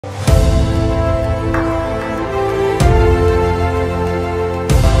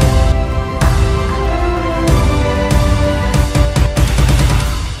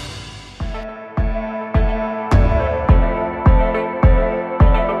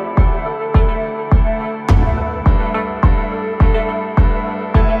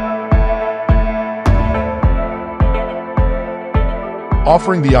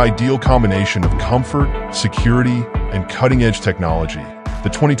Offering the ideal combination of comfort, security, and cutting-edge technology, the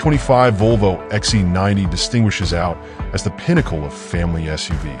 2025 Volvo XC90 distinguishes out as the pinnacle of family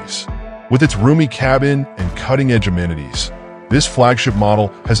SUVs. With its roomy cabin and cutting-edge amenities, this flagship model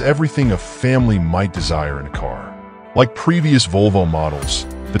has everything a family might desire in a car. Like previous Volvo models,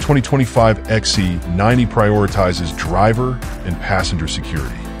 the 2025 XC90 prioritizes driver and passenger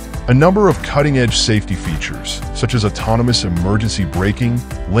security. A number of cutting-edge safety features, such as autonomous emergency braking,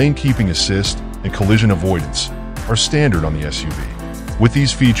 lane keeping assist, and collision avoidance, are standard on the SUV. With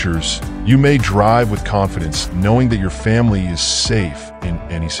these features, you may drive with confidence knowing that your family is safe in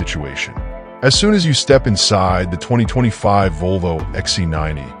any situation. As soon as you step inside the 2025 Volvo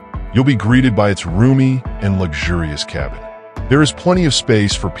XC90, you'll be greeted by its roomy and luxurious cabin. There is plenty of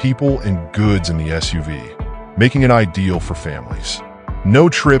space for people and goods in the SUV, making it ideal for families. No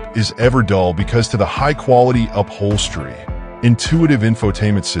trip is ever dull because to the high-quality upholstery, intuitive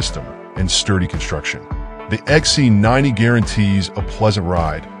infotainment system, and sturdy construction, the XC90 guarantees a pleasant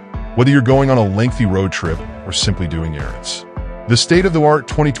ride, whether you're going on a lengthy road trip or simply doing errands. The state-of-the-art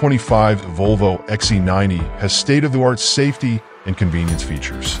 2025 Volvo XC90 has state-of-the-art safety and convenience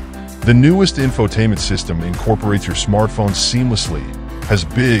features. The newest infotainment system incorporates your smartphone seamlessly, has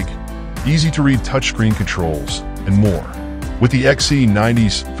big, easy-to-read touchscreen controls, and more. With the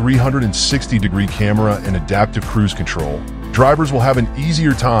XC90's 360-degree camera and adaptive cruise control, drivers will have an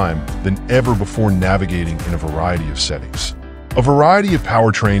easier time than ever before navigating in a variety of settings. A variety of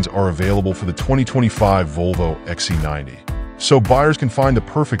powertrains are available for the 2025 Volvo XC90, so buyers can find the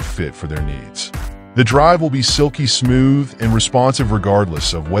perfect fit for their needs. The drive will be silky smooth and responsive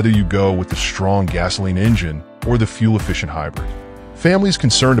regardless of whether you go with the strong gasoline engine or the fuel-efficient hybrid. Families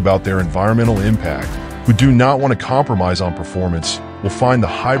concerned about their environmental impact who do not want to compromise on performance will find the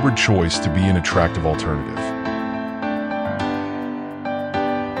hybrid choice to be an attractive alternative.